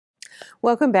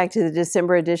Welcome back to the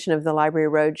December edition of the Library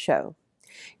Roadshow.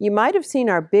 You might have seen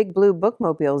our big blue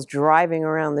bookmobiles driving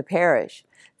around the parish.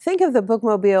 Think of the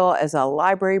bookmobile as a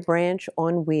library branch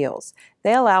on wheels.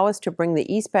 They allow us to bring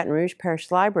the East Baton Rouge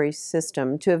Parish Library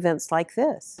system to events like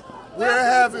this. We're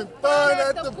having fun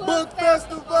at the Book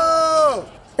Festival!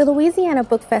 The Louisiana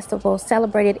Book Festival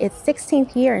celebrated its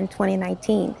 16th year in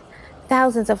 2019.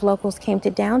 Thousands of locals came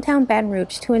to downtown Baton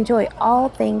Rouge to enjoy all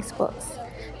things books.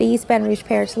 The East Baton Rouge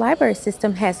Parish Library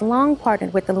System has long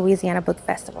partnered with the Louisiana Book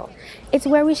Festival. It's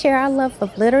where we share our love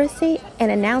of literacy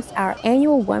and announce our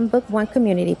annual One Book, One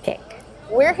Community pick.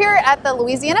 We're here at the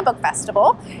Louisiana Book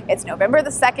Festival. It's November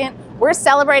the 2nd. We're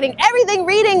celebrating everything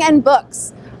reading and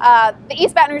books. The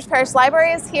East Baton Rouge Parish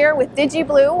Library is here with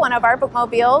DigiBlue, one of our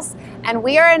bookmobiles, and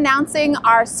we are announcing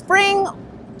our spring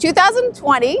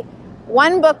 2020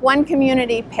 One Book, One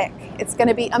Community pick. It's going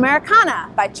to be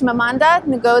Americana by Chimamanda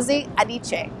Ngozi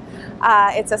Adichie.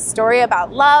 It's a story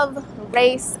about love,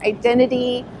 race,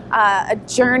 identity, a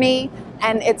journey,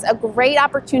 and it's a great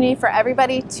opportunity for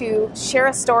everybody to share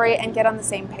a story and get on the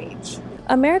same page.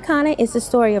 Americana is the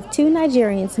story of two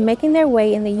Nigerians making their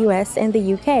way in the U.S. and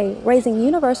the UK, raising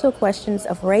universal questions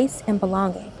of race and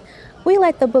belonging. We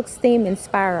let the book's theme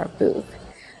inspire our booth.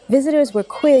 Visitors were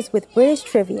quizzed with British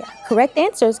trivia. Correct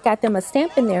answers got them a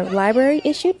stamp in their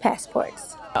library-issued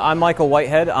passports. I'm Michael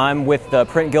Whitehead. I'm with the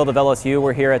Print Guild of LSU.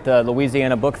 We're here at the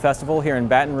Louisiana Book Festival here in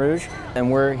Baton Rouge,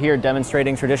 and we're here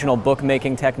demonstrating traditional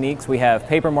bookmaking techniques. We have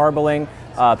paper marbling,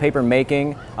 paper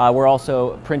making. We're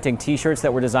also printing t-shirts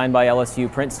that were designed by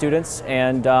LSU print students,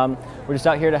 and we're just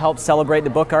out here to help celebrate the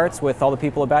book arts with all the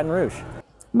people of Baton Rouge.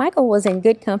 Michael was in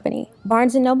good company.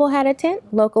 Barnes & Noble had a tent.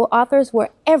 Local authors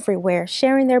were everywhere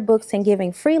sharing their books and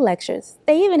giving free lectures.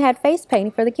 They even had face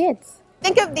painting for the kids.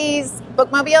 Think of these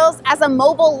bookmobiles as a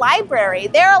mobile library.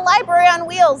 They're a library on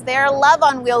wheels. They're love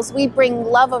on wheels. We bring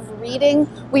love of reading.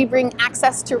 We bring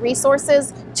access to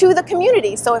resources to the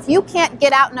community. So if you can't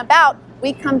get out and about,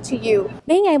 we come to you.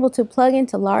 Being able to plug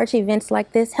into large events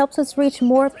like this helps us reach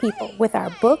more people with our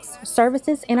books,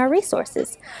 services, and our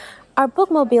resources. Our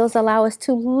bookmobiles allow us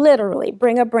to literally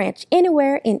bring a branch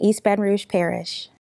anywhere in East Baton Rouge Parish.